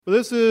But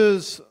this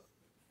is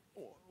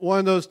one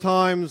of those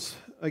times,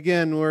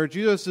 again, where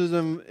Jesus is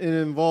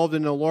involved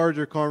in a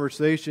larger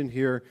conversation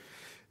here.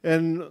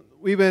 And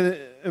we've been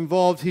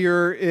involved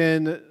here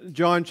in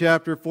John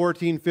chapter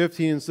 14,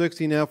 15, and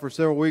 16 now for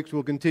several weeks.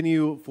 We'll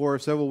continue for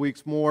several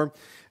weeks more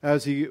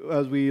as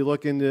we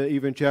look into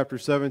even chapter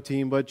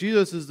 17. But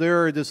Jesus is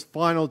there this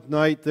final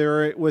night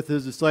there with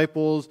his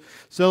disciples,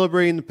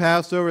 celebrating the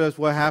Passover. That's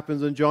what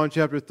happens in John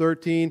chapter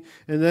 13.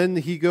 And then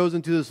he goes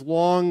into this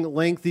long,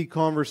 lengthy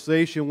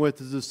conversation with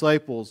his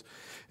disciples.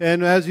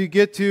 And as you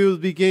get to the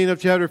beginning of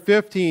chapter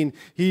 15,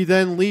 he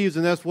then leaves,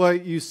 and that's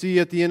what you see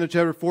at the end of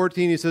chapter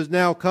 14. He says,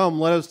 "Now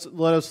come, let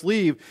us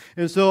leave."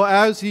 And so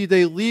as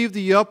they leave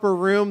the upper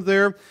room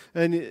there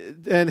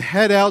and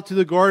head out to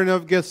the Garden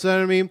of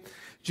Gethsemane,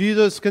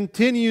 Jesus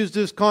continues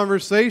this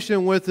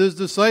conversation with his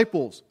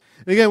disciples.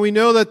 Again, we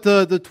know that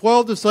the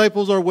 12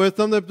 disciples are with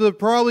them. There are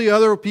probably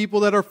other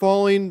people that are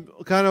following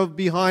kind of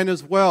behind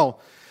as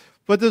well.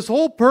 But this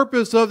whole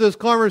purpose of this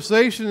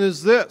conversation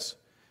is this.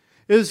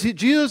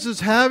 Jesus is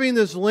having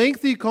this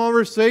lengthy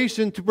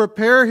conversation to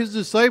prepare his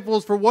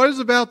disciples for what is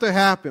about to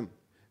happen.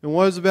 And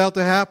what is about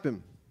to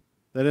happen?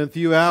 That in a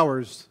few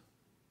hours,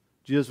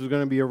 Jesus was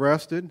going to be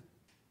arrested.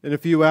 In a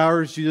few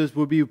hours, Jesus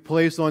would be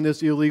placed on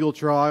this illegal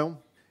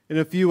trial. In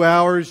a few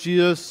hours,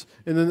 Jesus,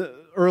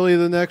 early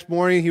the next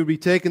morning, he would be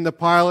taken to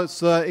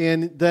Pilate's,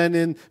 and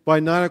then by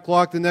 9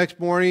 o'clock the next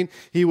morning,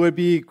 he would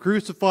be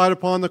crucified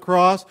upon the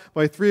cross.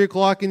 By 3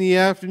 o'clock in the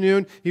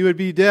afternoon, he would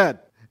be dead.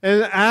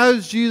 And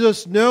as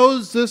Jesus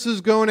knows this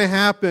is going to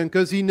happen,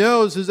 because he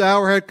knows his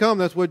hour had come.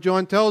 That's what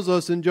John tells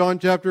us in John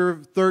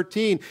chapter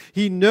 13.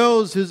 He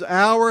knows his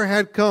hour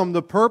had come,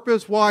 the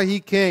purpose why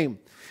he came.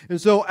 And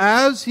so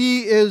as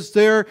he is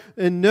there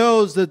and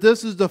knows that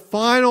this is the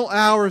final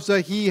hours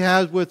that he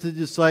has with the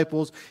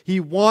disciples, he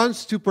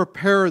wants to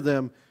prepare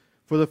them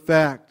for the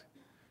fact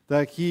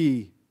that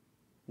he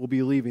will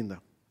be leaving them.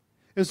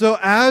 And so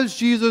as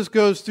Jesus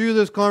goes through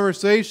this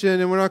conversation,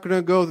 and we're not going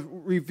to go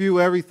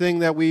review everything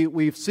that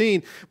we've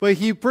seen, but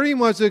he pretty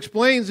much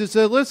explains, he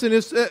said, listen,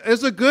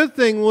 it's a good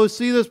thing. We'll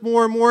see this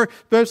more and more,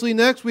 especially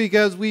next week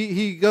as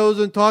he goes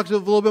and talks a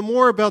little bit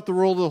more about the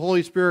role of the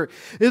Holy Spirit.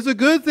 It's a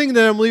good thing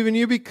that I'm leaving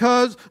you,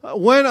 because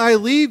when I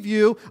leave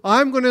you,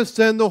 I'm going to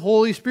send the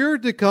Holy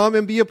Spirit to come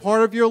and be a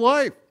part of your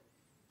life.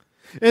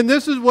 And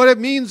this is what it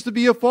means to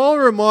be a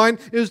follower of mine,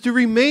 is to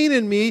remain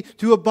in me,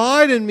 to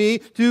abide in me,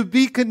 to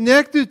be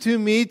connected to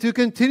me, to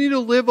continue to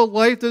live a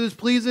life that is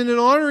pleasing and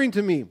honoring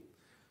to me.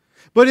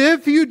 But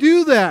if you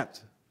do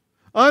that,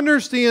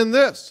 understand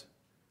this.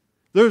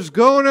 There's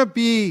going to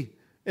be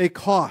a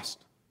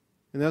cost.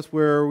 And that's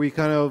where we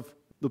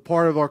the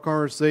part of our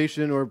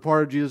conversation, or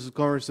part of Jesus'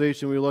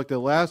 conversation we looked at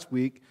last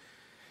week,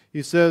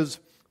 he says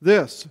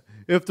this: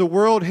 if the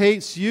world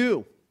hates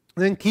you,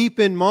 then keep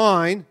in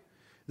mind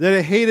that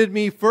it hated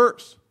me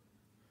first.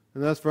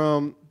 And that's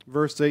from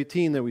verse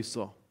 18 that we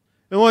saw.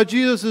 And what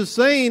Jesus is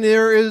saying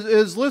there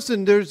is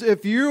listen,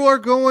 if you are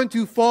going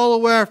to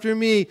follow after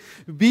me,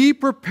 be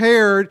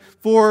prepared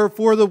for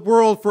the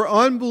world, for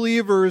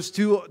unbelievers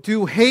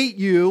to hate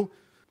you.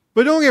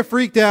 But don't get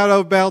freaked out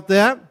about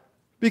that,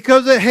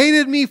 because it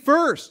hated me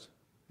first.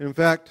 In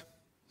fact,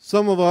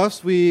 some of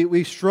us,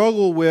 we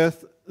struggle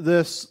with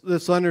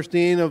this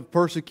understanding of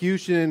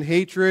persecution and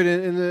hatred,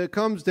 and it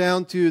comes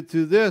down to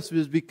this,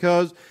 is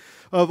because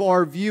of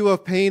our view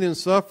of pain and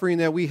suffering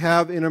that we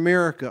have in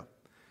America.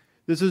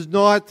 This is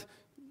not,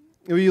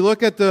 if you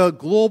look at the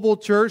global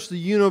church, the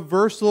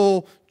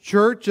universal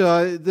church,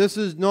 this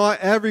is not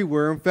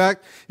everywhere. In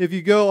fact, if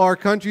you go our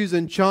countries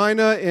in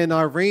China and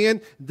Iran,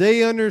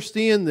 they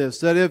understand this,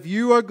 that if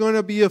you are going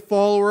to be a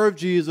follower of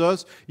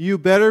Jesus, you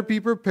better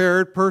be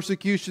prepared.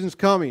 Persecution's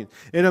coming.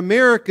 In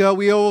America,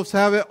 we always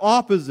have it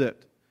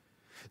opposite.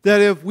 That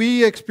if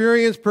we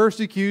experience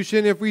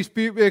persecution, if we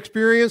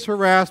experience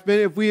harassment,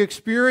 if we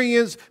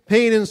experience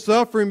pain and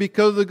suffering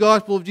because of the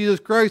gospel of Jesus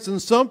Christ, then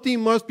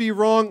something must be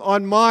wrong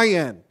on my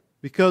end,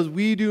 because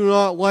we do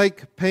not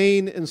like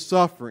pain and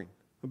suffering.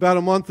 About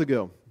a month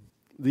ago,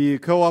 the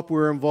co-op we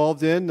were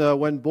involved in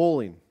went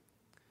bowling.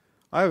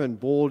 I haven't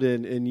bowled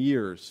in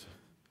years.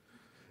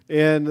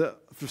 And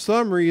for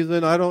some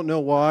reason, I don't know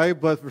why,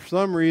 but for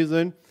some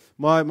reason,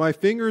 my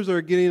fingers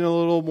are getting a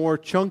little more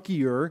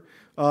chunkier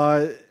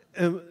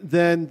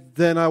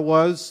than I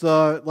was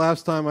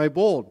last time I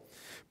bowled.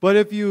 But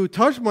if you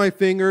touch my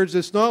fingers,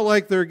 it's not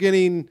like they're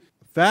getting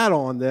fat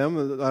on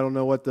them. I don't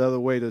know what the other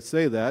way to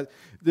say that.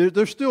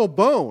 They're still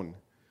bone.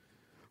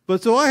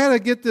 But so I had to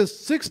get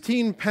this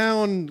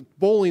 16-pound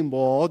bowling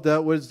ball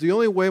that was the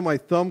only way my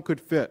thumb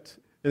could fit.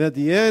 And at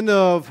the end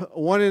of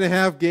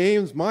 1.5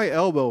 games, my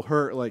elbow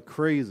hurt like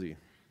crazy.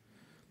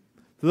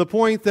 To the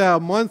point that a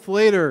month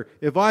later,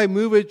 if I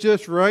move it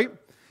just right,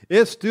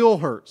 it still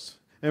hurts.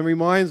 And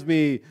reminds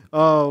me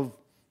of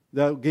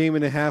that 1.5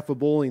 games of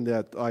bowling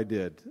that I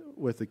did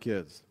with the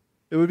kids.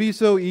 It would be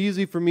so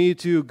easy for me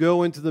to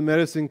go into the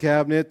medicine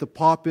cabinet to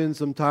pop in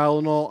some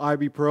Tylenol,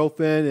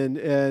 ibuprofen,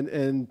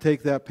 and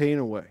take that pain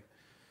away.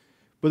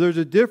 But there's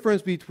a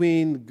difference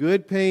between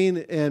good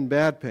pain and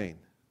bad pain.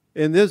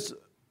 And this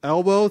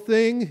elbow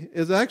thing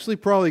is actually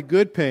probably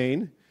good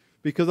pain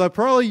because I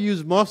probably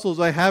use muscles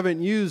I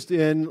haven't used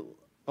in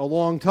a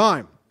long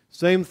time.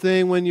 Same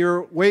thing when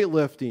you're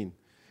weightlifting.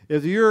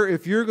 If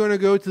you're going to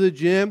go to the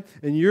gym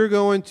and you're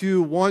going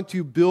to want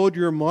to build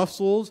your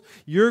muscles,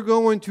 you're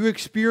going to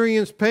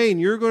experience pain.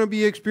 You're going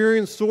to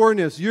experience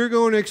soreness. You're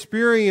going to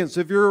experience,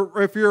 if you're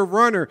a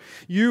runner,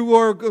 you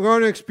are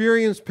going to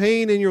experience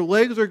pain and your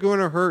legs are going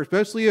to hurt,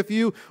 especially if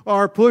you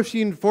are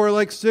pushing for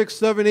like 6,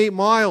 7, 8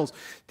 miles.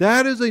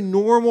 That is a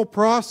normal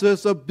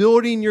process of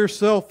building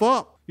yourself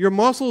up, your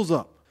muscles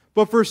up.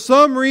 But for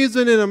some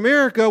reason in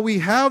America, we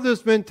have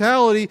this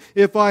mentality,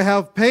 if I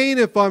have pain,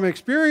 if I'm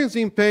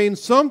experiencing pain,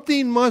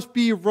 something must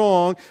be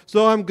wrong,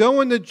 so I'm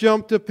going to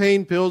jump to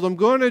pain pills, I'm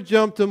going to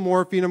jump to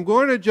morphine, I'm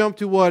going to jump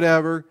to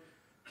whatever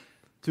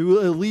to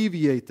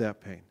alleviate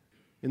that pain.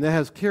 And that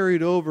has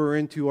carried over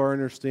into our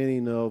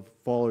understanding of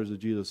followers of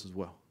Jesus as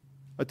well.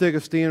 I take a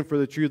stand for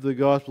the truth of the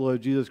gospel of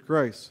Jesus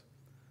Christ.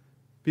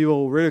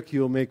 People will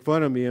ridicule, make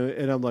fun of me,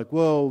 and I'm like,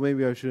 whoa,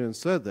 maybe I shouldn't have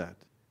said that.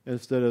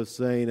 Instead of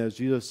saying, as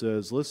Jesus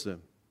says,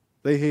 listen,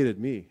 they hated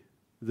me.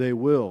 They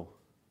will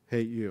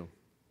hate you.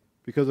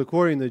 Because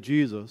according to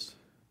Jesus,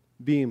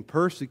 being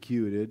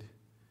persecuted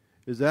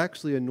is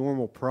actually a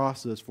normal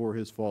process for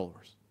his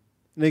followers.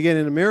 And again,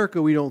 in America,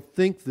 we don't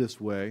think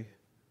this way.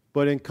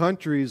 But in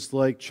countries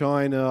like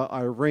China,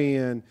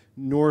 Iran,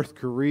 North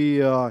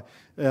Korea,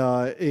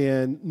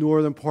 and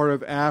northern part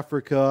of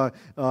Africa,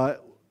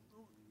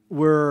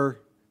 where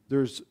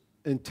there's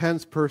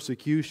intense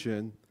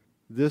persecution,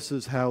 this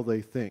is how they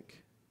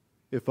think.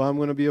 If I'm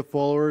going to be a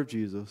follower of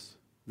Jesus,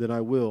 then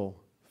I will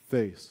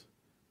face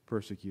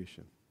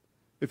persecution.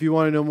 If you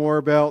want to know more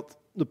about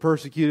the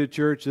persecuted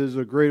church, there's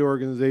a great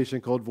organization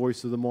called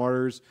Voice of the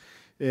Martyrs.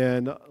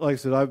 And like I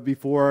said,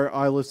 before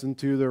I listened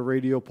to their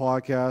radio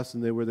podcast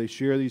and where they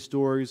share these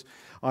stories,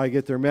 I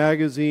get their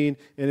magazine,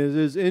 and it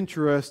is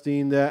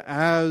interesting that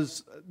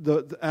as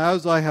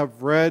I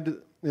have read,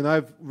 and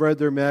I've read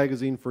their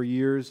magazine for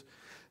years,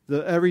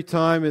 every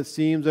time it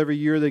seems, every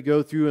year they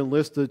go through and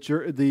list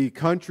the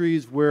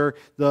countries where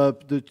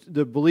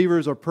the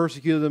believers are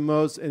persecuted the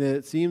most, and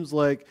it seems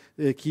like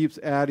it keeps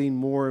adding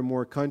more and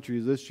more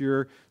countries. This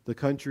year, the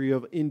country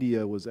of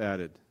India was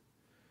added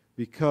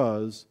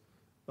because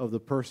of the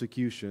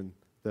persecution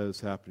that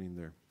is happening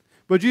there.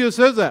 But Jesus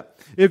says that.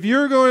 If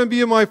you're going to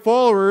be my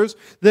followers,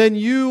 then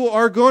you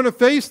are going to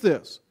face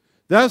this.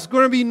 That's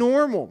going to be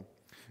normal.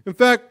 In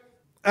fact,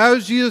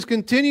 as Jesus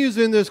continues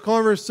in this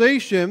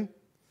conversation,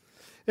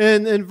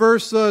 and in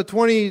verse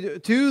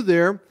 22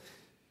 there,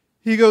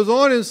 he goes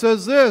on and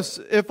says this,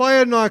 if I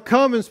had not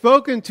come and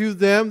spoken to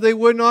them, they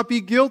would not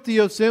be guilty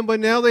of sin, but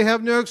now they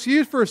have no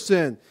excuse for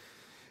sin.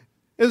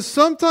 And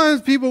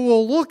sometimes people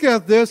will look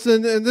at this,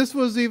 and this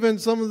was even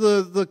some of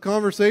the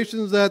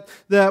conversations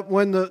that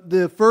when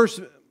the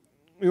first,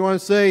 you want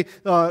to say,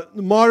 the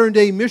modern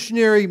day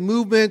missionary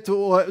movement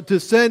to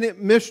send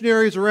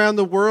missionaries around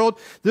the world,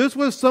 this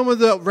was some of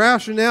the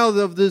rationale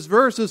of this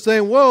verse is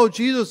saying, whoa,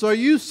 Jesus, are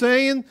you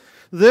saying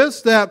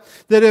this, that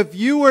if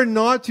you were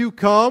not to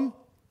come,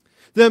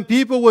 then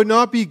people would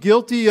not be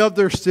guilty of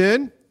their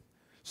sin?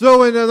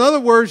 So in other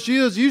words,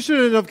 Jesus, you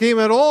shouldn't have came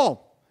at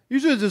all. You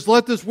should have just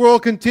let this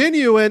world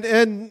continue and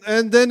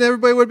then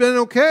everybody would have been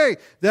okay.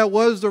 That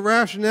was the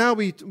rationale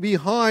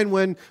behind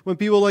when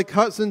people like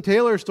Hudson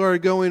Taylor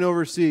started going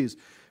overseas.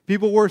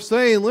 People were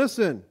saying,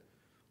 listen,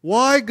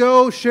 why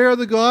go share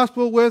the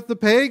gospel with the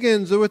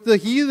pagans or with the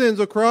heathens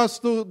across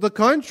the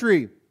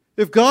country?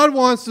 If God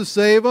wants to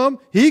save them,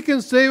 he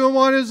can save them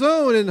on his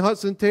own. And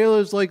Hudson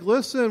Taylor's like,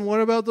 listen, what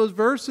about those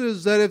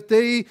verses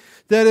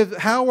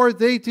how are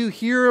they to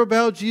hear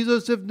about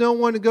Jesus if no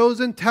one goes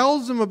and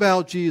tells them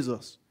about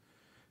Jesus?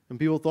 And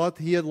people thought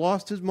he had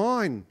lost his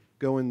mind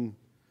going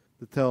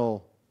to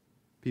tell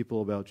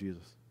people about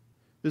Jesus.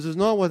 This is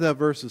not what that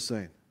verse is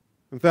saying.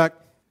 In fact,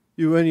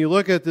 when you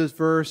look at this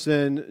verse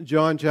in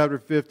John chapter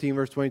 15,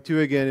 verse 22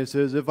 again, it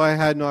says, if I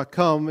had not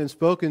come and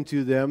spoken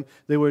to them,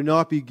 they would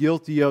not be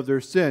guilty of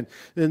their sin.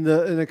 And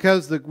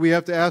because we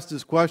have to ask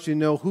this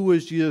question, who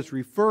is Jesus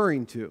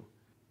referring to?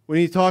 When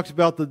he talks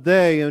about the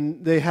they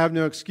and they have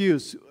no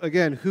excuse,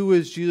 again, who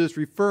is Jesus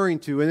referring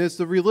to? And it's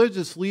the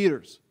religious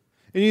leaders.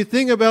 And you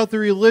think about the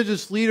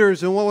religious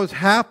leaders and what was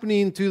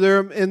happening to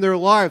them in their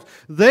lives.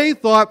 They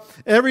thought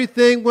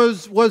everything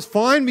was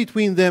fine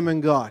between them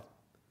and God.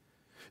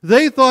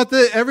 They thought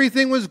that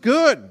everything was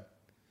good.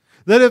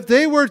 That if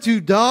they were to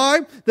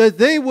die, that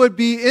they would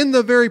be in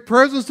the very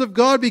presence of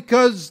God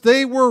because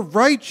they were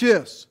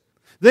righteous.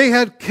 They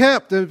had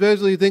kept, and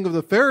especially think of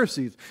the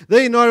Pharisees,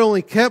 they not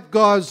only kept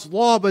God's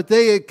law, but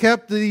they had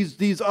kept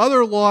these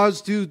other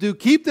laws to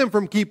keep them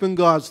from keeping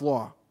God's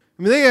law.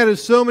 I mean, they had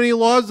so many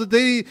laws that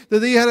they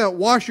had to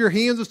wash your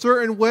hands a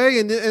certain way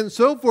and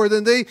so forth,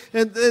 and they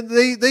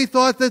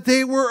thought that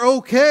they were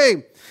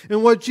okay.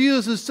 And what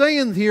Jesus is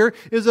saying here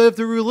is that if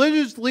the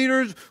religious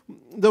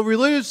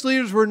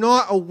leaders were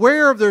not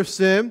aware of their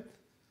sin,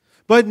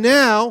 but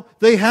now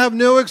they have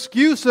no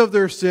excuse of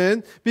their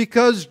sin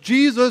because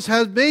Jesus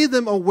has made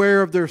them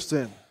aware of their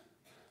sin.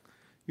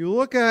 You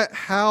look at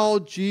how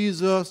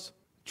Jesus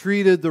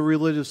treated the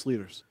religious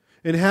leaders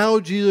and how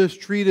Jesus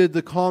treated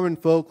the common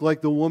folk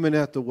like the woman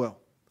at the well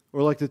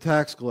or like the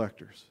tax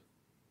collectors,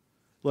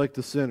 like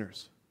the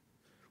sinners.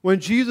 When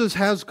Jesus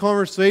has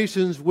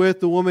conversations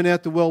with the woman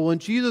at the well, when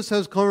Jesus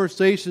has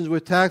conversations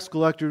with tax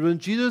collectors, when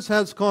Jesus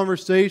has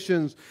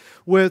conversations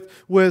with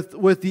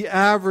the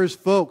average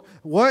folk,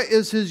 what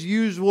is his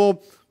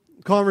usual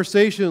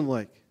conversation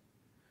like?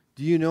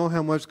 Do you know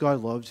how much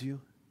God loves you?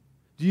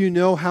 Do you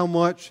know how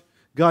much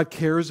God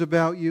cares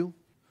about you?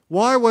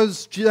 Why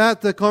was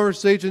that the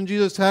conversation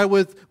Jesus had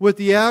with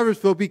the average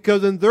folk?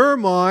 Because in their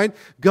mind,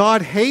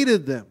 God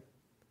hated them.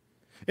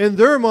 In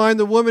their mind,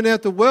 the woman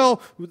at the well,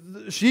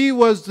 she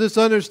was this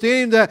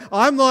understanding that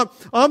I'm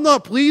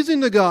not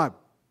pleasing to God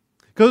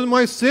because of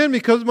my sin,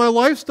 because of my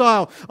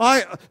lifestyle.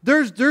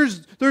 There's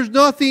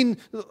nothing,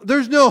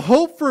 there's no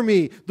hope for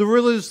me. The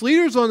religious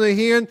leaders, on the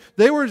hand,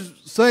 they were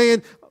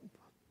saying,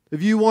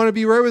 if you want to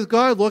be right with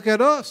God, look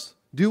at us.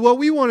 Do what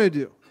we want to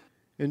do.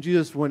 And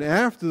Jesus went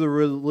after the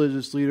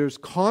religious leaders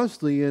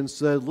constantly and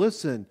said,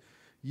 listen,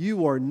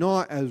 you are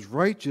not as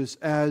righteous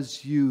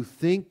as you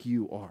think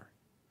you are.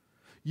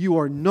 You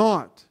are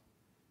not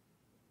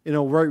in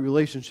a right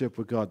relationship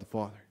with God the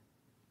Father.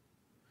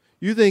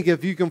 You think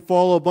if you can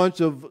follow a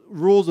bunch of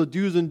rules of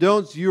do's and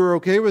don'ts, you're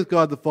okay with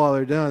God the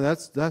Father. No,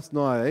 that's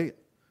not it.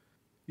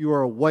 You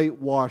are a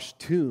whitewashed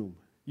tomb.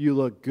 You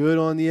look good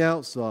on the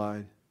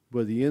outside,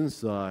 but the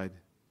inside,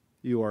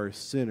 you are a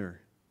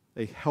sinner,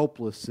 a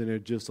helpless sinner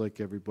just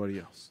like everybody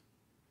else.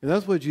 And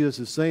that's what Jesus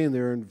is saying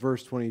there in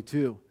verse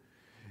 22,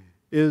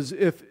 is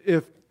if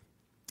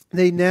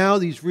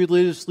these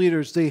religious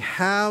leaders, they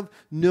have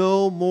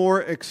no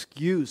more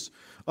excuse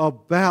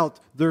about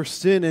their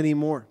sin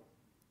anymore.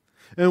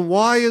 And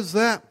why is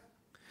that?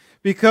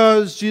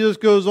 Because Jesus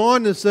goes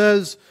on to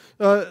say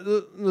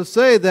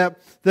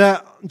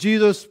that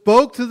Jesus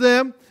spoke to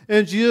them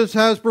and Jesus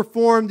has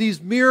performed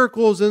these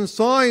miracles and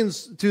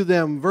signs to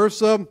them.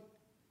 Verse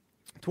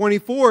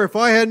 24, if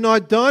I had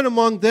not done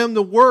among them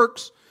the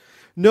works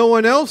no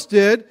one else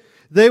did,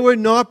 they would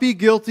not be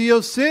guilty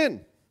of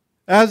sin.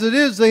 As it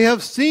is, they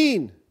have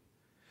seen,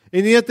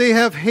 and yet they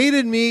have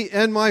hated me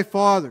and my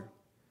Father.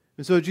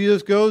 And so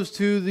Jesus goes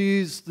to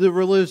the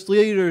religious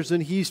leaders,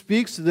 and he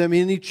speaks to them,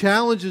 and he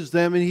challenges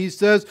them, and he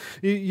says,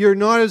 you're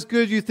not as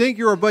good as you think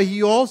you are, but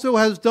he also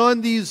has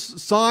done these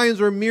signs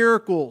or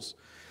miracles.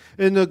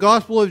 In the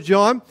Gospel of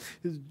John,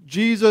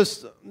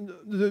 Jesus,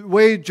 the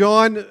way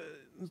John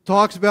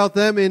talks about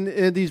them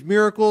in these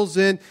miracles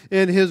in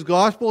his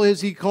Gospel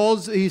is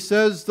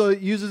uses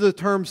the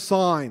term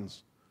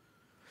signs.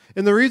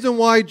 And the reason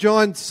why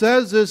John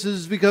says this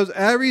is because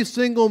every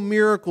single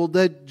miracle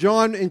that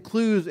John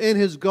includes in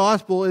his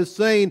gospel is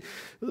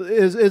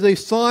a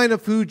sign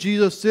of who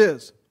Jesus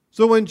is.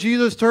 So when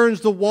Jesus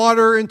turns the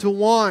water into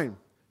wine,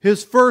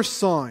 his first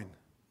sign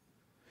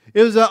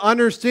is an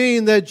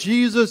understanding that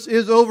Jesus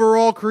is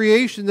overall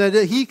creation, that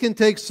he can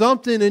take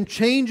something and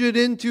change it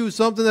into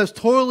something that's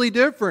totally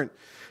different.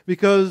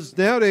 Because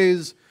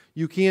nowadays,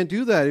 you can't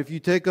do that. If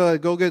you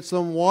go get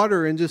some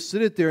water and just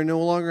sit it there, no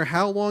longer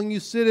how long you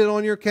sit it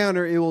on your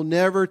counter, it will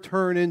never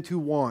turn into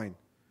wine.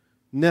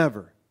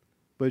 Never.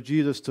 But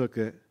Jesus took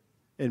it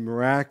and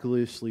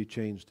miraculously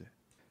changed it.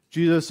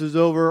 Jesus is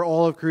over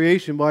all of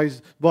creation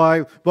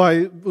by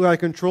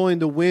controlling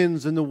the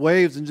winds and the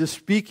waves and just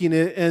speaking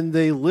it, and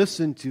they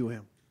listen to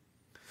him.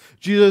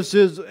 Jesus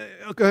is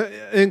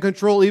in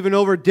control even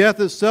over death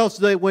itself,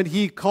 so that when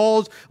he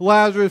calls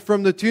Lazarus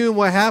from the tomb,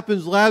 what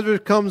happens?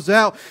 Lazarus comes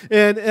out,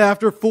 and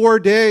after 4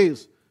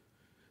 days,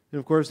 and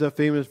of course that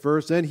famous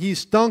verse, and he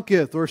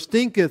stinketh,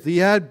 he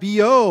had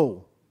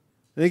BO.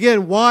 And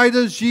again, why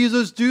does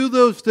Jesus do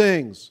those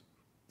things?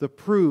 To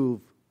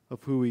prove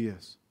of who he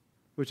is.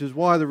 Which is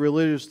why the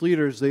religious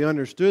leaders, they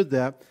understood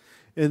that.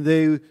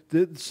 And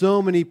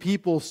so many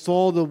people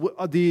saw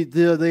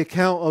the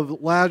account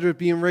of Lazarus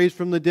being raised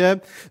from the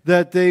dead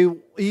that they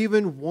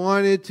even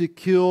wanted to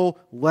kill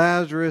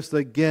Lazarus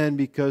again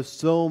because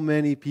so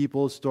many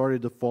people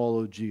started to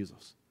follow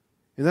Jesus.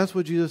 And that's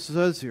what Jesus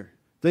says here.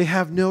 They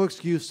have no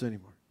excuse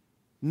anymore.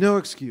 No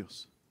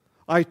excuse.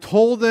 I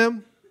told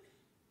them,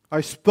 I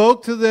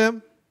spoke to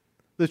them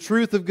the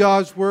truth of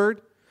God's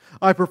word.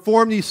 I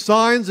performed these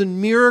signs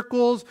and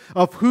miracles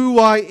of who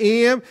I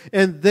am,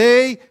 and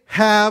they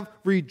have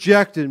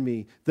rejected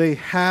me. They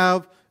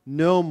have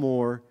no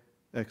more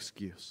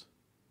excuse.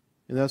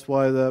 And that's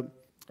why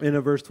in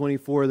verse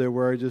 24 there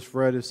where I just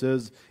read, it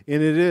says,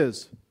 and it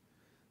is,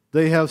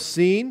 they have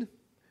seen,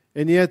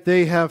 and yet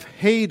they have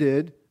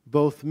hated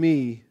both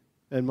me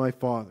and my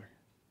Father.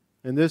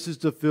 And this is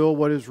to fulfill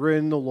what is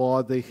written in the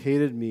law, they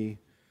hated me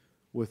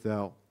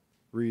without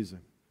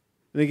reason.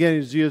 And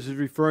again, Jesus is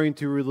referring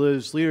to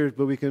religious leaders,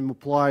 but we can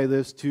apply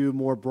this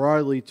more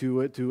broadly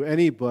to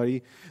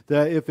anybody,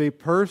 that if a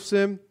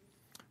person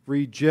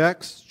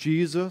rejects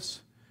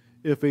Jesus,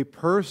 then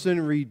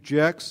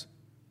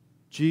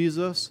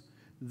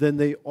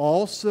they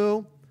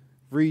also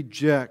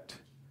reject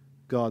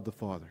God the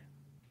Father.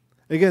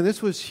 Again,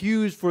 this was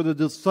huge for the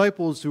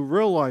disciples to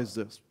realize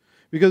this,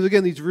 Because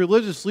again, these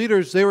religious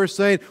leaders, they were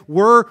saying,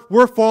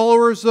 we're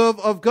followers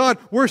of God.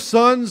 We're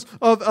sons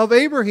of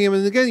Abraham.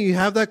 And again, you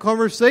have that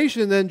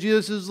conversation. Then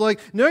Jesus is like,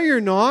 no, you're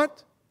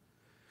not.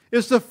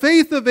 It's the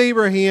faith of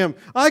Abraham.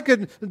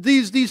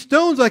 These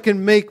stones I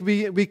can make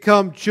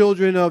become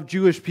children of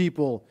Jewish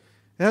people.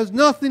 It has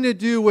nothing to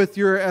do with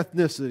your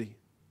ethnicity.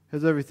 It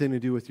has everything to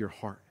do with your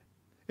heart.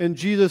 And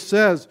Jesus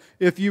says,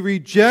 if you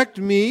reject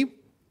me,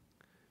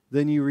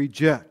 then you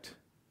reject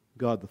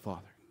God the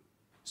Father.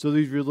 So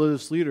these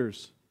religious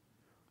leaders,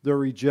 they're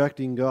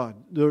rejecting God.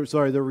 They're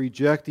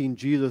rejecting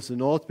Jesus,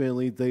 and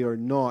ultimately they are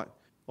not.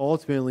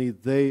 Ultimately,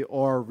 they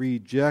are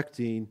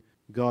rejecting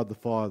God the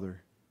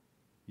Father,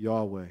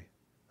 Yahweh,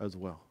 as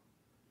well.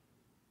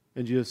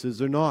 And Jesus says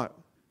they're not.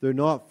 They're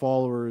not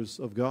followers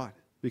of God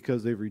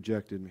because they've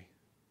rejected me.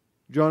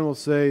 John will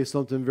say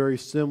something very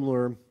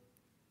similar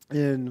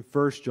in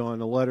 1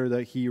 John, a letter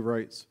that he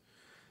writes,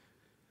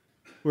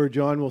 where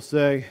John will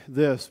say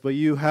this, but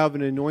you have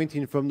an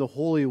anointing from the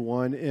Holy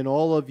One, and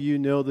all of you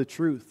know the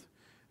truth.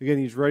 Again,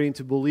 he's writing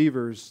to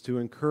believers to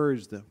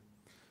encourage them.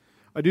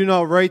 I do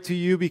not write to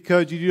you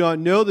because you do not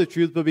know the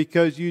truth, but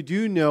because you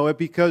do know it,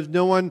 because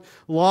no one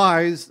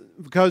lies,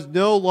 because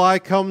no lie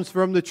comes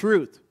from the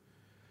truth.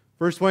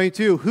 Verse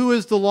 22, who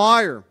is the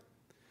liar?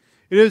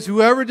 It is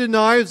whoever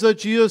denies that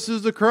Jesus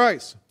is the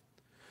Christ.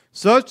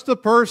 Such the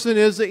person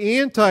is the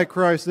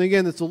Antichrist. And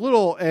again, it's a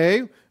little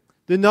a,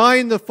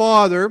 denying the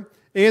Father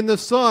and the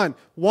Son.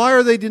 Why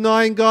are they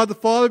denying God the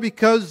Father?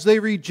 Because they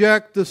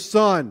reject the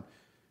Son.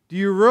 Do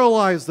you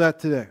realize that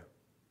today?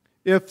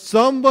 If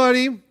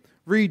somebody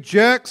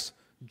rejects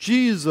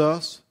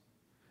Jesus,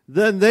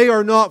 then they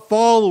are not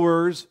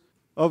followers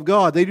of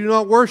God. They do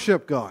not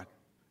worship God.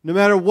 No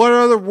matter what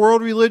other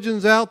world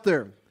religions out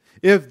there.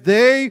 If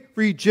they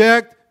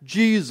reject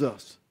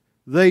Jesus,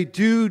 they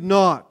do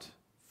not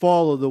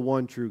follow the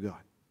one true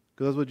God.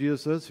 Because that's what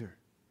Jesus says here.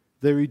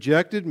 They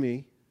rejected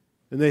me,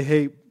 and they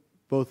hate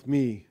both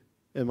me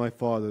and my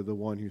Father, the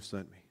one who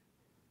sent me.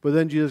 But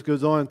then Jesus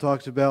goes on and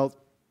talks about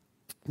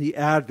the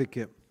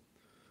advocate,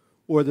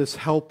 or this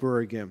helper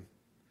again.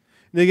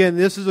 And again,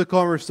 this is a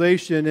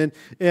conversation,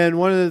 and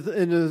one of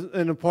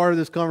and a part of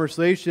this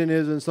conversation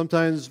is, and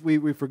sometimes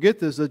we forget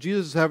this, that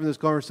Jesus is having this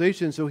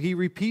conversation, so he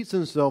repeats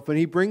himself, and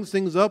he brings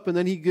things up, and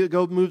then he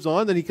moves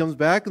on, then he comes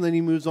back, and then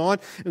he moves on,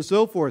 and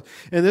so forth.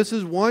 And this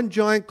is one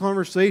giant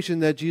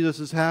conversation that Jesus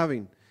is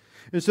having.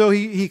 And so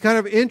he kind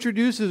of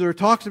introduces or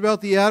talks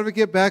about the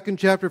advocate back in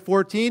chapter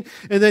 14,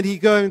 and then he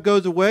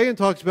goes away and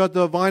talks about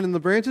the vine and the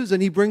branches,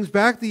 and he brings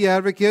back the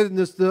advocate and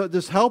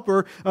this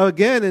helper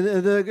again,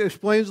 and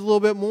explains a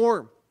little bit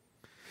more.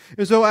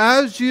 And so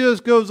as Jesus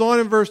goes on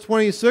in verse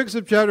 26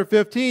 of chapter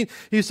 15,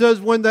 he says,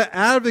 when the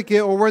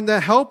advocate, or when the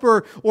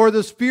helper, or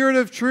the Spirit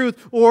of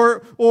truth,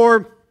 or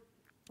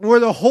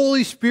the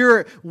Holy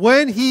Spirit,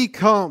 when he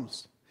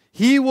comes,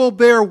 he will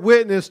bear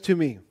witness to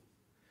me.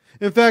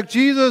 In fact,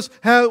 Jesus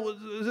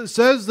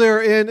says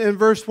there in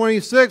verse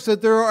 26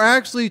 that there are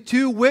actually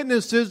two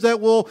witnesses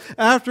that will,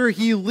 after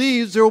he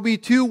leaves, there will be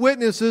two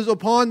witnesses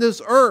upon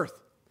this earth.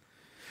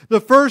 The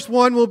first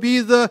one will be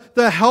the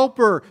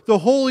helper, the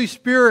Holy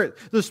Spirit,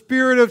 the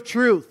Spirit of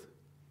truth.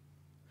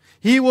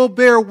 He will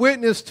bear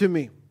witness to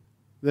me.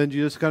 Then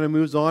Jesus kind of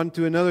moves on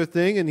to another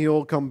thing, and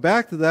he'll come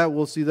back to that.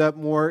 We'll see that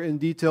more in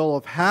detail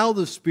of how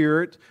the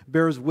Spirit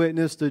bears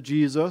witness to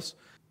Jesus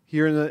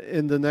here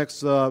in the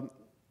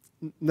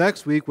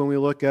next week when we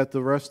look at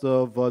the rest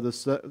of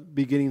the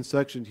beginning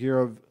section here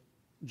of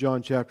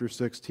John chapter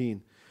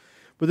 16.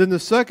 But then the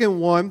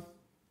second one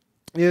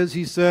is,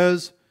 he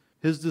says,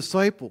 his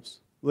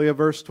disciples. Look at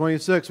verse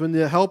 26. When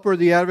the helper,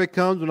 the advocate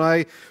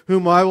comes,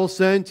 whom I will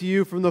send to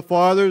you from the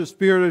Father, the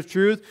Spirit of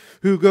truth,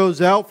 who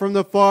goes out from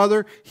the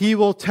Father, he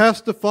will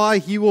testify,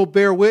 he will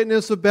bear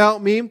witness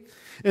about me.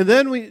 And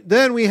then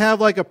we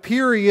have like a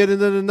period and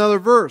then another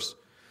verse.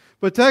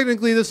 But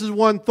technically this is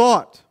one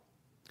thought.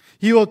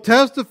 He will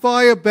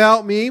testify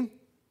about me,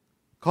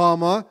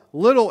 comma,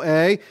 little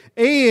a,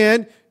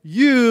 and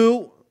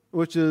you,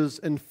 which is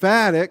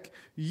emphatic,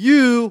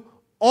 you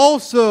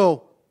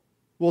also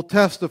will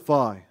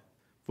testify,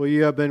 for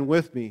you have been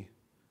with me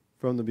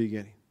from the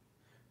beginning.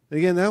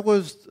 Again, that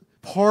was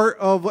part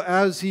of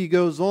as he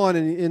goes on,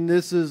 and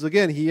this is,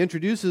 again, he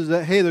introduces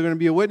that, hey, they're going to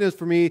be a witness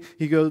for me.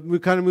 He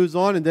kind of moves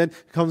on and then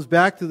comes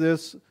back to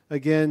this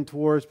again,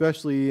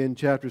 especially in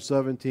chapter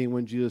 17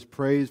 when Jesus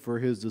prays for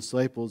his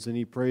disciples and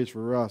he prays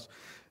for us.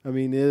 I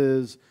mean,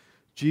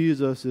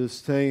 Jesus is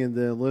saying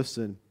then,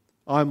 listen,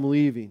 I'm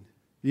leaving.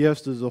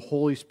 Yes, there's a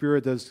Holy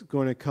Spirit that's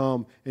going to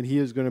come and he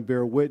is going to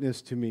bear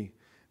witness to me.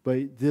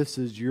 But this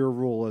is your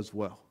role as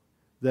well,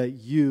 that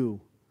you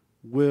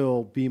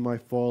will be my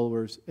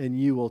followers and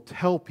you will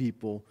tell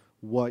people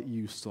what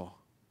you saw.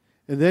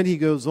 And then he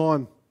goes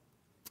on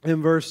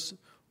in verse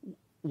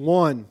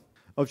 1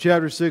 of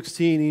chapter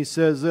 16, he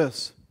says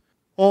this,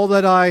 all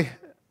that I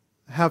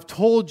have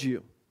told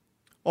you,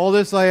 all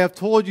this I have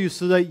told you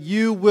so that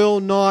you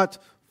will not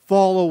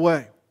fall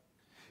away.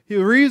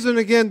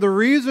 The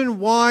reason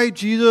why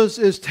Jesus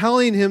is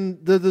telling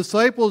the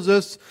disciples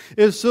this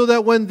is so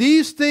that when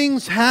these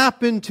things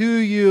happen to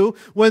you,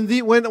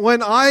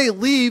 when I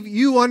leave,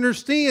 you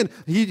understand.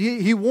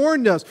 He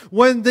warned us.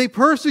 When they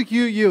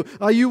persecute you,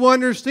 you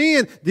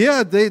understand.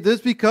 Yeah, this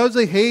because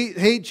they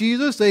hate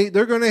Jesus,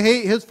 they're going to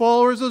hate his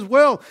followers as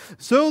well.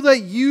 So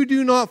that you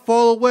do not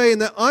fall away.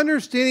 And the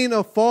understanding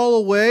of fall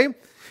away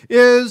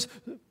is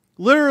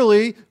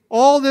literally,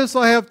 all this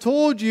I have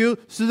told you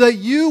so that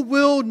you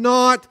will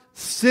not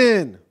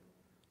sin.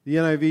 The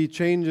NIV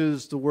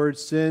changes the word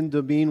sin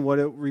to mean what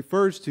it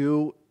refers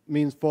to,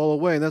 means fall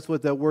away. And that's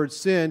what that word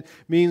sin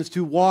means,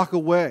 to walk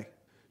away,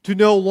 to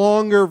no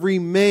longer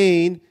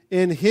remain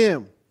in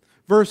Him.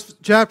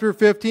 Chapter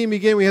 15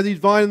 begin, we have these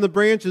vine and the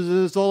branches,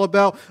 and it's all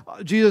about,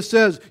 Jesus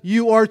says,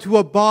 you are to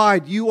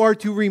abide, you are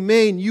to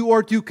remain, you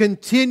are to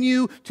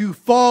continue to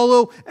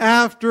follow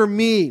after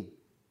me.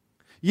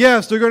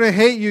 Yes, they're going to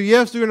hate you.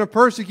 Yes, they're going to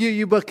persecute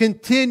you, but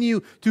continue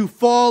to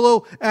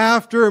follow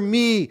after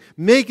me.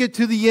 Make it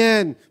to the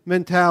end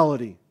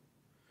mentality.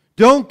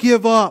 Don't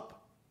give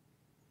up.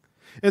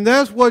 And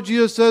that's what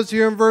Jesus says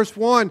here in verse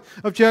 1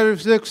 of chapter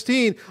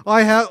 16.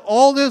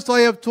 All this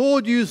I have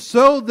told you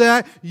so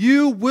that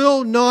you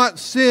will not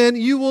sin.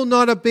 You will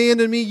not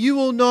abandon me. You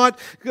will not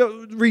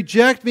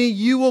reject me.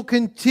 You will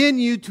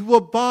continue to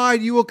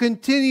abide. You will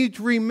continue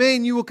to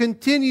remain. You will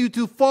continue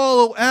to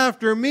follow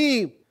after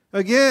me.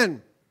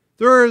 Again,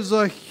 there is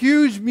a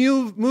huge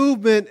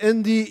movement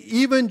in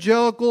the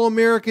evangelical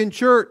American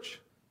church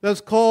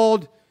that's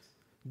called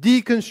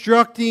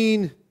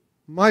deconstructing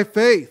my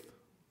faith.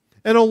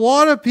 And a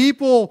lot of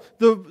people,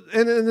 and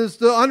it's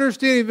the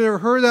understanding, if you've never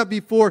heard that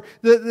before,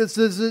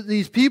 that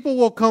these people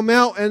will come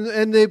out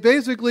and they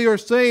basically are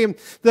saying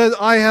that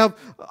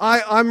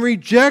I'm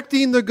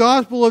rejecting the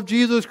gospel of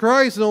Jesus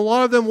Christ, and a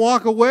lot of them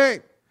walk away.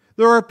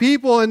 There are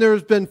people, and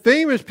there's been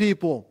famous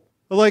people,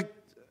 and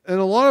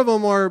a lot of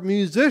them are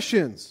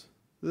musicians.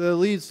 The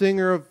lead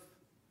singer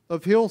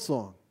of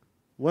Hillsong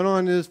went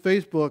on his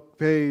Facebook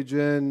page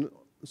and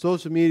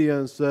social media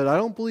and said, I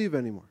don't believe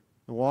anymore,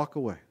 and walk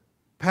away.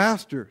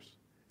 Pastors.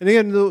 And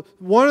again,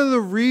 one of the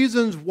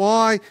reasons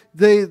why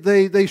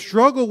they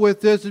struggle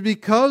with this is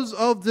because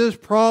of this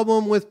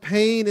problem with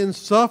pain and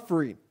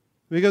suffering.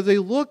 Because they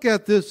look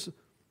at this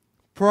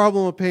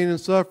problem of pain and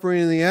suffering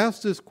and they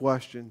ask this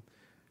question,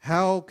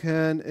 how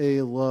can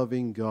a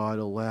loving God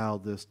allow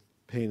this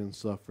pain and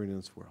suffering in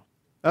this world?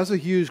 That's a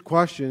huge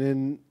question,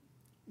 and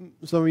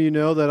some of you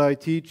know that I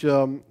teach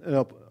in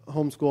a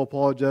homeschool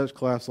apologetics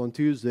class on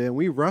Tuesday, and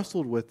we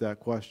wrestled with that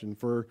question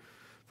for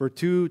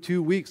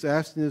two weeks,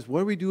 asking us, what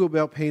do we do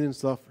about pain and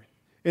suffering?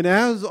 And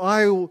as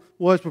I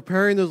was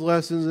preparing those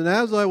lessons, and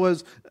as I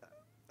was,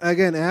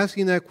 again,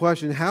 asking that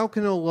question, how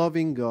can a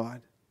loving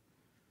God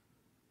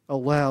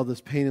allow this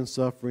pain and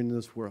suffering in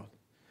this world?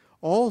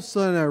 All of a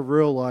sudden I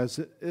realized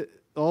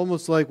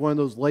almost like one of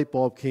those light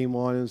bulbs came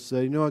on and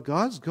said, you know what,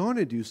 God's going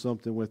to do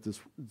something with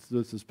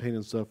this pain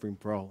and suffering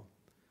problem.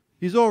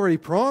 He's already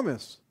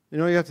promised.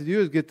 All you have to do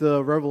is get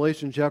to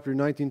Revelation chapter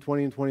 19,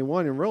 20, and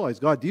 21 and realize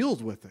God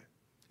deals with it.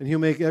 And He'll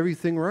make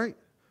everything right.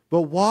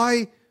 But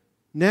why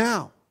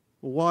now?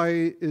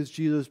 Why is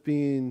Jesus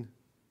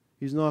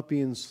He's not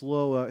being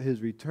slow at His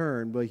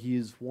return, but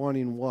He's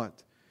wanting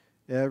what?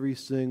 Every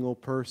single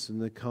person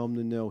to come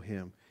to know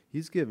Him.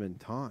 He's given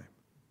time.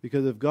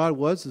 Because if God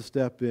was to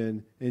step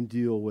in and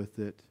deal with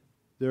it,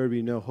 there would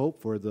be no hope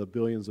for the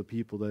billions of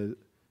people that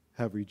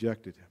have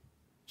rejected Him.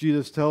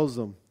 Jesus tells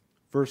them,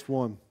 verse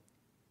 1,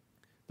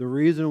 the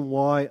reason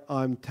why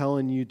I'm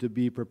telling you to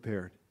be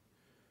prepared,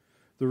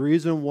 the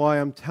reason why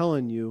I'm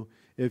telling you,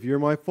 if you're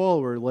my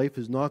follower, life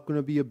is not going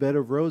to be a bed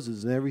of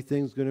roses and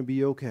everything's going to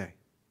be okay.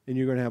 And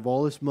you're going to have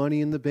all this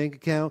money in the bank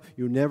account.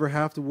 You'll never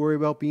have to worry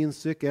about being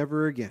sick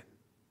ever again.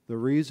 The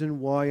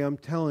reason why I'm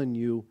telling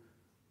you,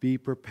 be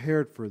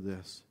prepared for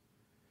this,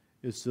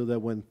 is so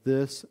that when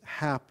this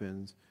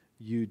happens,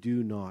 you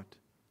do not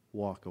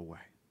walk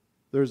away.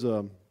 There's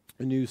a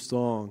new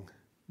song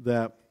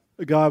that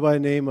a guy by the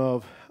name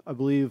of, I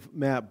believe,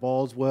 Matt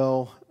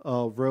Boswell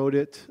wrote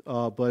it,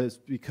 but it's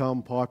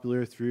become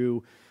popular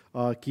through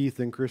Keith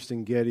and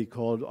Kristen Getty,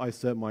 called I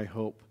Set My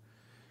Hope.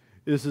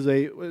 This is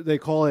they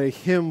call it a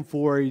hymn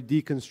for a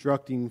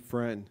deconstructing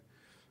friend.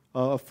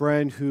 A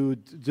friend who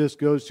just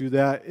goes through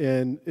that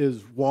and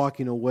is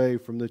walking away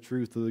from the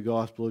truth of the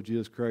gospel of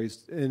Jesus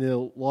Christ. And a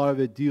lot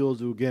of it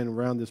deals, again,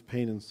 around this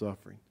pain and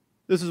suffering.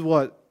 This is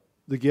what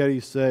the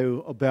Gettys say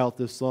about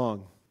this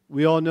song.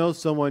 We all know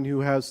someone who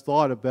has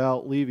thought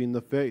about leaving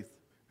the faith,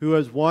 who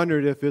has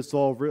wondered if it's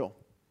all real.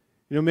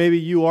 Maybe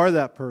you are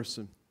that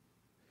person.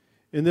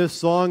 And this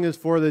song is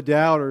for the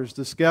doubters,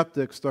 the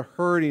skeptics, the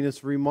hurting.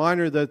 It's a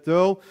reminder that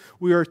though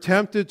we are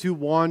tempted to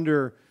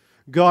wander,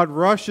 God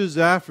rushes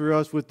after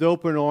us with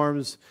open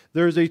arms.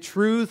 There's a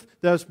truth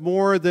that's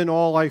more than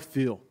all I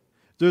feel.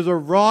 There's a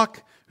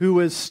rock who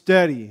is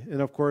steady.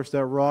 And of course,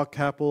 that rock,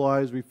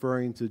 capitalized,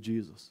 referring to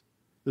Jesus.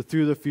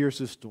 Through the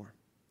fiercest storm.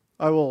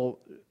 I will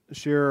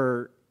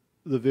share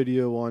the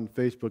video on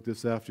Facebook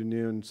this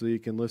afternoon so you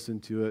can listen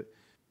to it.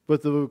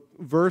 But the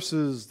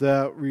verses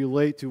that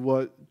relate to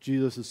what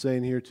Jesus is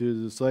saying here to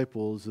the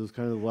disciples is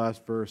kind of the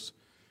last verse.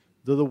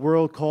 Though the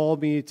world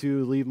called me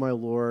to leave my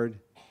Lord,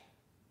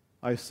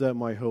 I set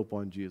my hope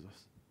on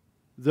Jesus.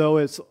 Though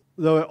it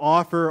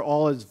offer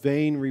all its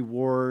vain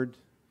reward,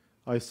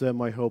 I set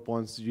my hope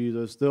on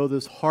Jesus. Though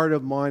this heart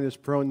of mine is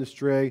prone to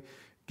stray,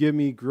 give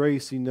me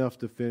grace enough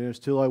to finish.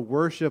 Till I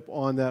worship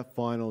on that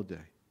final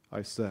day,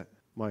 I set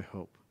my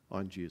hope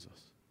on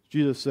Jesus.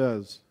 Jesus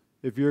says,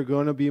 if you're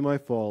going to be my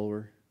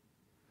follower,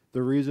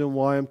 the reason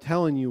why I'm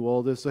telling you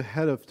all this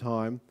ahead of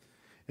time,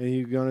 and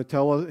you're going to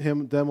tell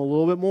them a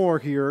little bit more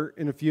here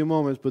in a few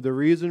moments, but the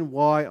reason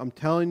why I'm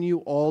telling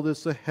you all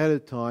this ahead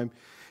of time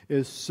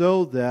is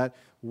so that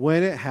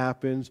when it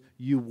happens,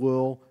 you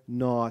will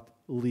not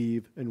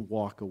leave and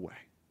walk away,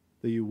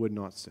 that you would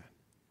not sin.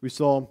 We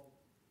saw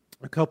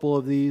a couple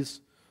of these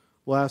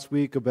last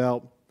week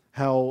about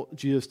how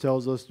Jesus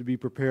tells us to be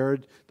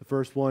prepared. The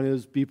first one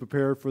is be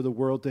prepared for the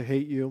world to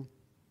hate you.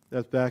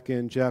 That's back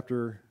in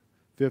chapter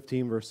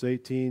 15, verse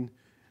 18.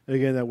 And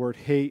again, that word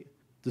hate,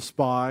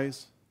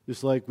 despise,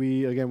 just like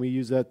we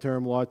use that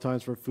term a lot of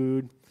times for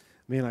food.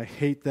 Man, I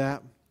hate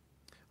that.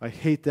 I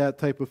hate that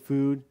type of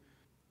food.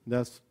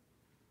 That's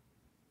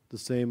the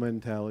same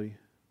mentality.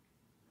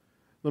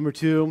 Number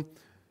two,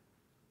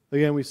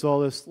 again, we saw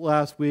this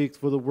last week,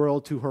 for the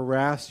world to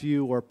harass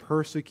you or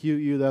persecute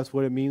you. That's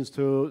what it means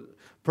to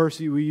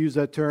persecute. We use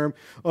that term.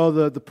 Oh,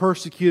 the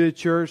persecuted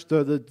church,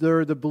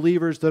 they're the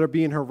believers that are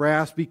being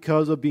harassed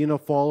because of being a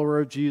follower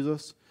of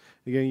Jesus.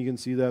 Again, you can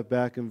see that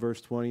back in verse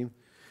 20.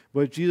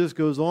 But Jesus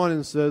goes on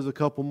and says a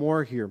couple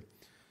more here.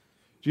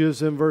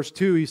 Jesus in verse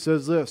 2, he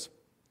says this,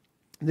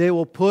 they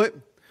will put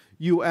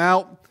you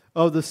out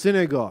of the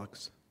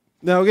synagogues.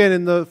 Now again,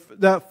 in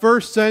that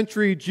first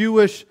century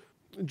Jewish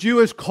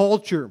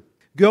culture,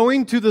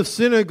 going to the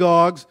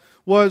synagogues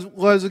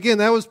was again,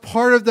 that was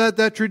part of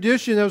that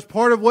tradition. That was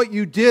part of what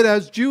you did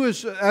as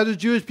a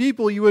Jewish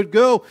people. You would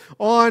go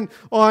on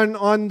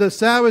the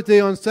Sabbath day,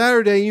 on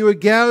Saturday, and you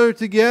would gather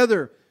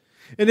together.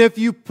 And if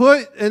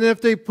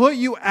they put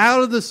you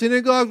out of the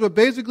synagogue, but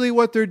basically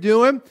what they're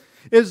doing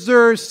is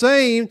they're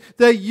saying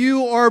that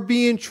you are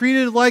being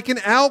treated like an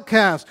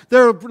outcast.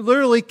 They're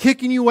literally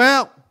kicking you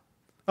out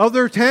of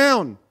their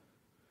town.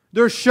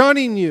 They're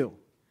shunning you.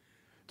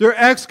 They're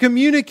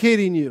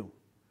excommunicating you.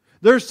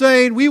 They're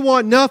saying, we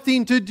want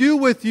nothing to do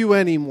with you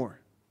anymore.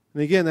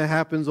 And again, that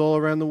happens all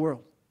around the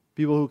world.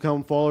 People who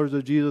come followers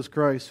of Jesus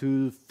Christ,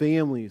 whose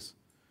families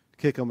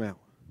kick them out,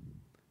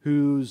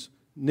 whose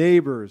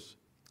neighbors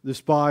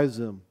despise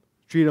them,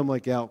 treat them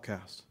like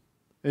outcasts.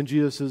 And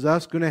Jesus says,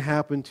 that's going to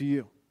happen to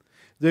you.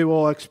 They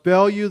will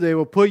expel you. They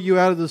will put you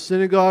out of the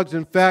synagogues.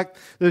 In fact,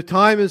 the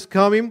time is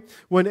coming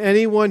when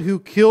anyone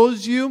who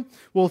kills you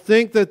will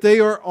think that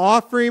they are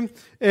offering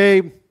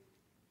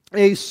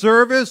a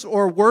service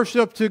or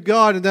worship to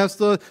God. And that's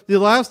the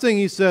last thing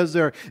he says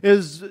there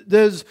is,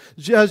 as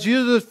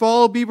Jesus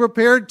follow, be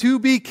prepared to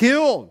be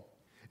killed.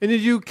 And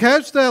did you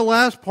catch that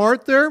last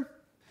part there?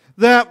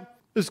 That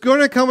there's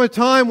going to come a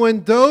time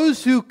when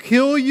those who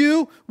kill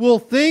you will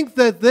think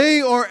that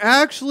they are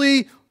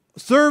actually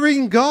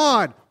serving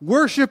God,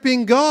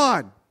 worshiping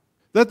God,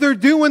 that they're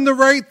doing the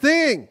right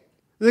thing.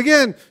 And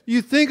again,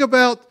 you think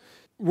about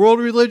world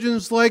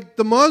religions like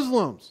the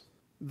Muslims.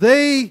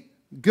 They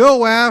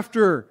go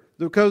after,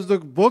 because the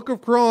book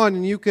of Quran,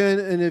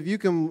 and if you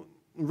can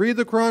read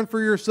the Quran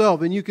for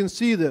yourself, and you can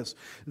see this,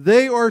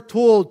 they are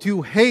told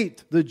to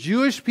hate the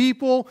Jewish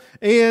people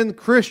and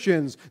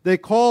Christians. They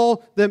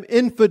call them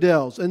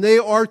infidels, and they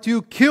are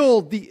to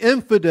kill the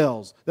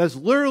infidels. That's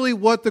literally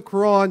what the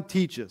Quran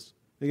teaches.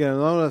 Again,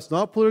 no, that's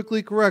not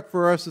politically correct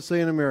for us to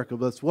say in America,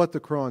 but that's what the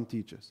Quran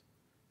teaches.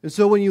 And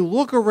so when you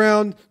look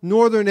around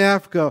northern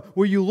Africa,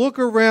 where you look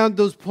around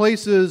those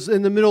places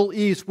in the Middle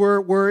East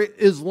where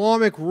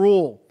Islamic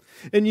rule,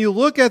 and you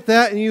look at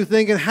that and you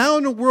think, and how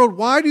in the world,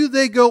 why do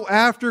they go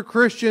after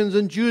Christians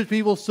and Jewish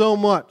people so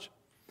much?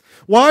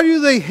 Why do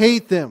they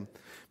hate them?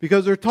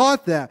 Because they're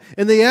taught that.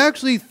 And they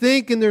actually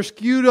think in their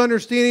skewed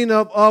understanding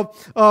of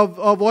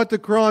what the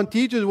Quran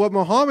teaches, what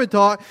Muhammad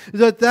taught, is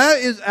that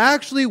is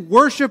actually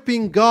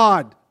worshiping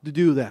God to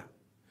do that.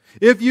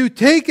 If you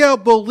take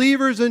out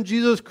believers in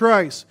Jesus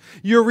Christ,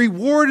 your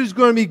reward is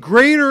going to be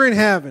greater in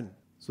heaven.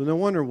 So no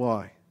wonder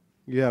why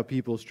you have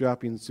people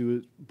strapping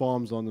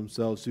bombs on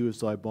themselves,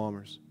 suicide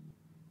bombers.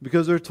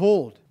 Because they're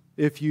told,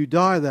 if you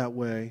die that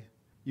way,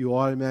 you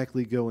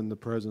automatically go in the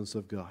presence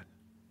of God.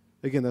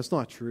 Again, that's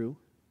not true.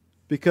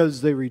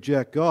 Because they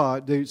reject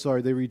God, they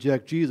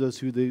reject Jesus,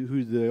 who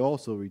they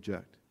also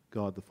reject,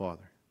 God the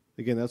Father.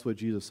 Again, that's what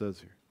Jesus says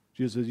here.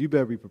 Jesus says, you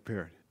better be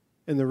prepared.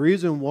 And the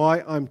reason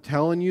why I'm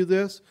telling you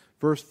this,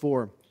 verse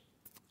 4,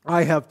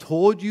 I have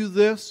told you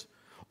this,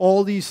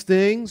 all these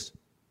things,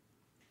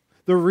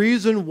 The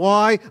reason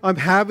why I'm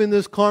having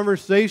this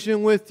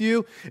conversation with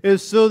you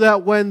is so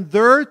that when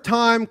their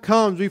time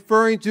comes,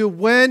 referring to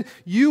when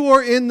you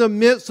are in the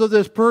midst of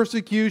this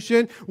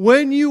persecution,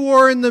 when you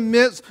are in the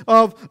midst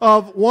of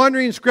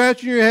wandering,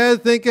 scratching your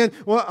head, thinking,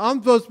 well, I'm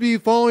supposed to be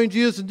following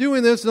Jesus and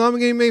doing this, and I'm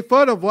getting made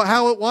fun of.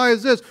 Why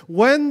is this?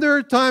 When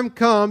their time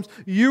comes,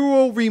 you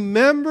will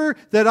remember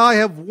that I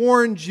have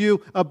warned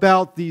you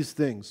about these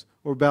things,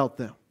 or about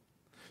them.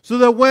 So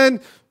that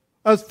when,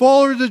 as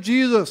followers of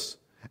Jesus,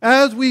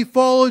 as we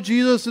follow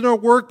Jesus in our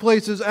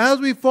workplaces, as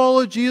we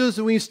follow Jesus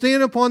and we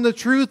stand upon the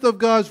truth of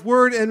God's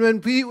Word, and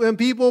when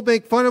people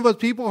make fun of us,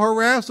 people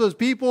harass us,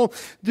 people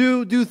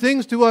do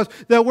things to us,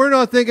 that we're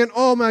not thinking,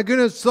 oh my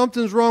goodness,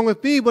 something's wrong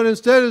with me, but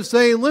instead of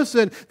saying,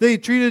 listen, they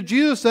treated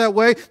Jesus that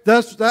way,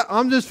 that's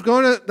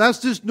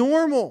just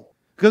normal,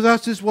 because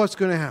that's just what's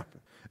going to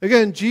happen.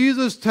 Again,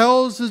 Jesus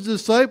tells his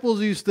disciples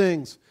these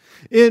things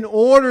in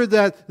order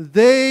that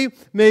they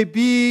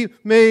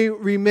may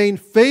remain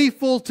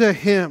faithful to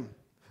him.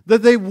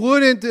 That they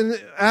wouldn't,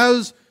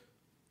 as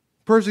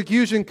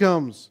persecution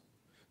comes,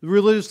 the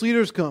religious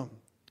leaders come.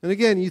 And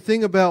again, you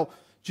think about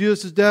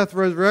Jesus' death,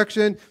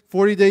 resurrection.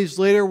 40 days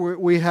later,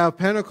 we have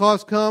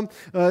Pentecost come.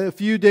 A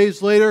few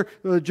days later,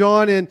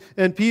 John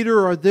and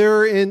Peter are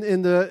there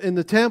in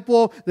the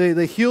temple.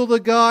 They heal the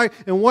guy.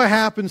 And what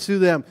happens to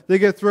them? They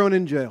get thrown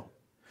in jail.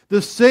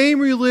 The same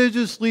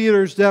religious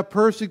leaders that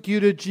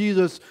persecuted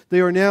Jesus,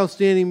 they are now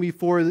standing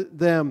before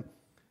them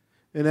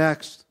in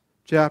Acts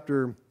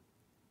chapter,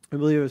 I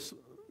believe it's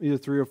either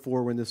 3 or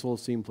 4 when this whole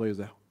scene plays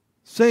out.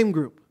 Same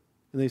group.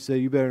 And they say,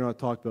 you better not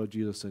talk about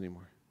Jesus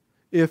anymore.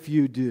 If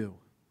you do,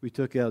 we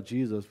took out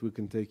Jesus, we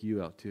can take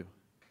you out too.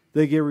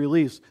 They get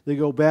released. They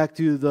go back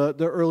to the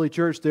early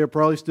church. They're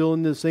probably still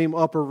in the same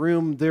upper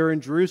room there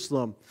in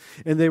Jerusalem.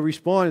 And they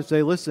respond and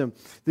say, listen,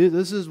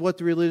 this is what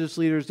the religious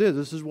leaders did.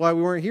 This is why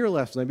we weren't here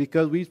last night,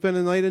 because we spent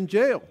a night in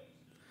jail.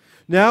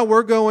 Now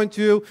we're going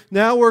to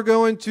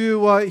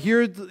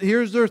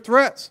here's their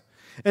threats.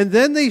 And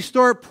then they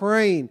start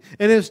praying.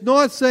 And it's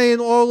not saying,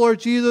 oh, Lord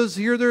Jesus,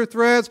 hear their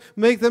threats,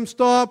 make them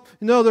stop.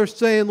 No, they're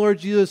saying, Lord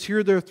Jesus,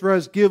 hear their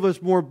threats, give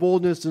us more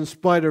boldness in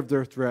spite of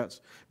their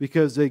threats,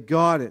 because they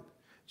got it.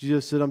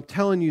 Jesus said, I'm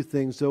telling you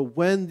things, so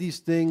when these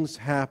things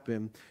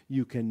happen,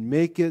 you can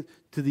make it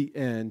to the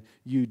end.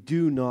 You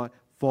do not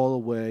fall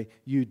away.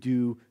 You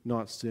do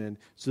not sin,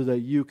 so that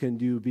you can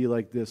be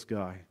like this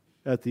guy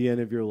at the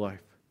end of your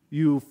life.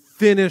 You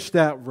finish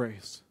that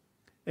race,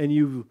 and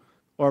you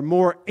are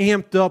more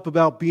amped up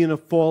about being a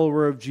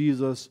follower of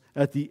Jesus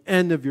at the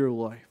end of your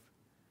life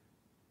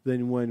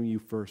than when you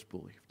first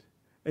believed.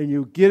 And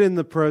you get in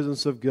the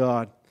presence of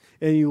God,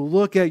 and you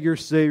look at your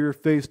Savior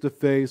face to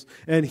face,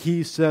 and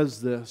He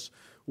says this,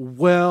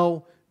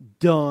 well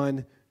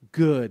done,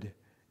 good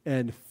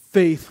and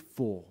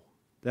faithful.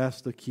 That's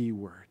the key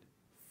word.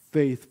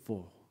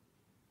 Faithful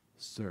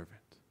servant.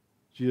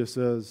 Jesus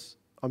says,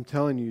 I'm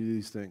telling you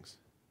these things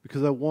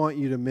because I want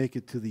you to make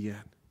it to the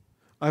end.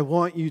 I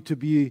want you to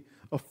be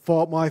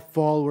my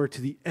follower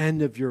to the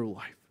end of your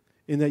life,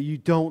 in that you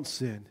don't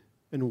sin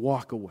and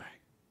walk away.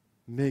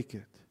 Make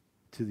it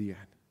to the end.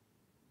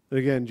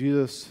 Again,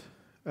 Jesus,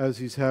 as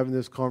He's having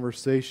this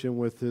conversation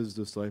with His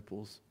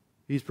disciples,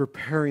 He's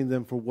preparing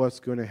them for what's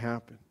going to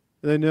happen.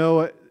 And I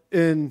know,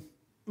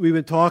 we've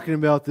been talking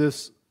about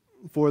this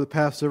for the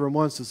past several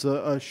months, this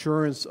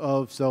assurance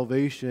of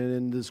salvation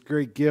and this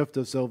great gift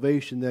of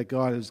salvation that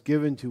God has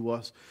given to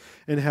us,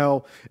 and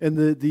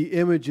the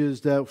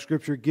images that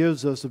Scripture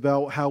gives us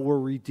about how we're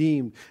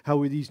redeemed, how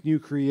we're these new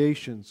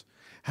creations,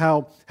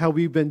 how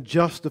we've been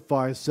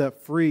justified,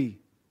 set free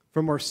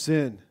from our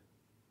sin,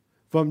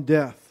 from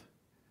death.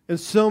 And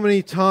so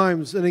many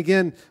times, and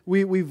again,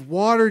 we've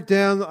watered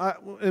down,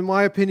 in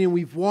my opinion,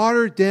 we've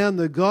watered down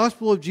the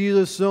gospel of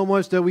Jesus so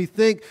much that we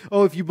think,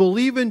 oh, if you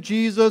believe in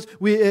Jesus,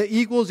 it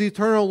equals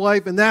eternal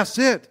life, and that's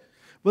it.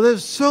 But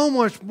there's so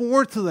much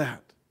more to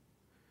that.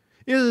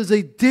 It is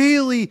a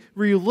daily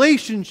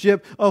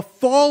relationship of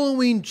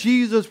following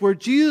Jesus, where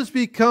Jesus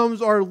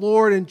becomes our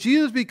Lord, and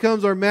Jesus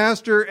becomes our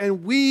Master,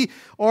 and we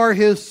are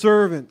His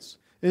servants.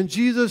 And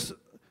Jesus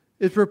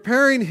is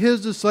preparing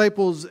His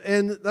disciples,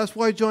 and that's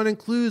why John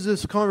includes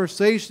this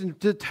conversation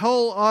to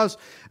tell us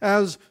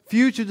as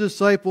future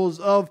disciples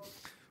of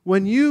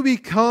when you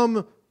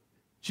become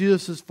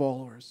Jesus'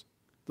 followers,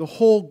 the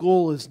whole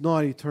goal is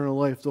not eternal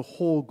life. The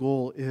whole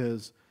goal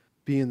is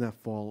being that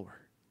follower,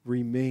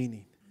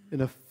 remaining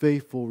in a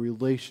faithful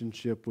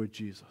relationship with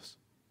Jesus.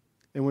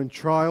 And when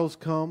trials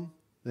come,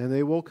 and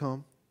they will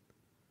come,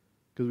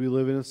 because we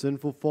live in a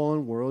sinful,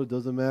 fallen world, it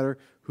doesn't matter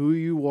who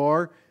you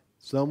are.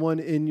 Someone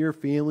in your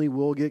family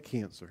will get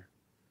cancer.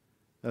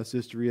 That's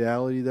just the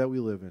reality that we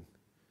live in.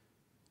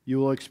 You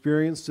will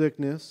experience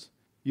sickness.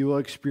 You will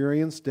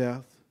experience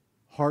death,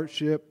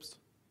 hardships.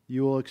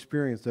 You will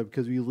experience that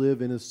because we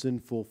live in a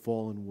sinful,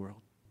 fallen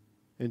world.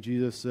 And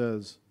Jesus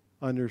says,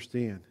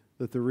 understand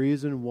that the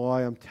reason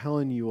why I'm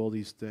telling you all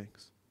these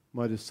things,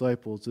 my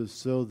disciples, is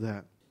so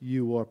that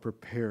you are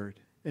prepared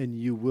and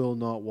you will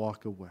not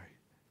walk away.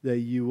 That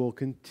you will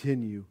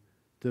continue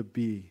to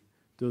be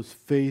those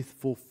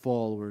faithful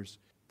followers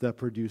that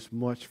produce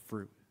much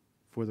fruit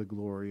for the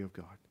glory of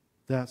God.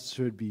 That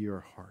should be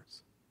your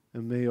hearts.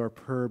 And may our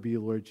prayer be,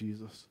 Lord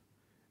Jesus,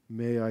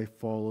 may I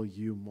follow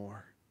you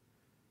more.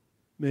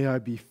 May I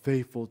be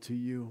faithful to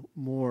you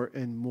more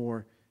and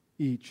more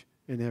each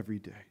and every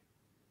day.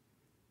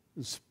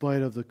 In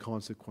spite of the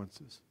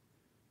consequences,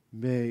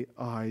 may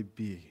I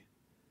be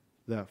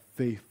that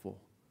faithful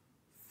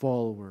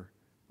follower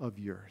of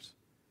yours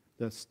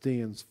that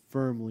stands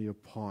firmly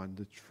upon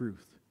the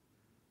truth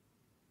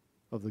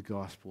of the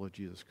gospel of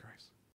Jesus Christ.